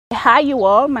Hi you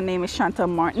all, my name is Chantal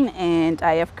Martin and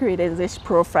I have created this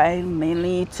profile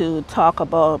mainly to talk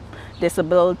about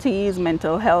disabilities,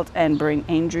 mental health and brain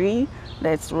injury.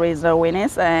 Let's raise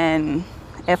awareness, and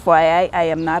FYI, I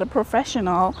am not a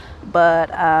professional, but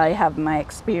I have my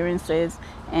experiences,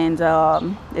 and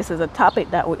this is a topic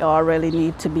that we all really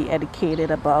need to be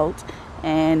educated about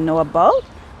and know about,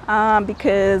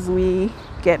 because we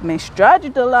get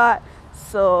misjudged a lot.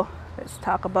 So let's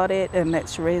talk about it and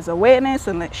let's raise awareness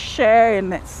and let's share and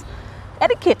let's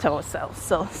educate ourselves.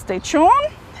 So stay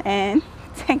tuned and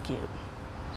thank you.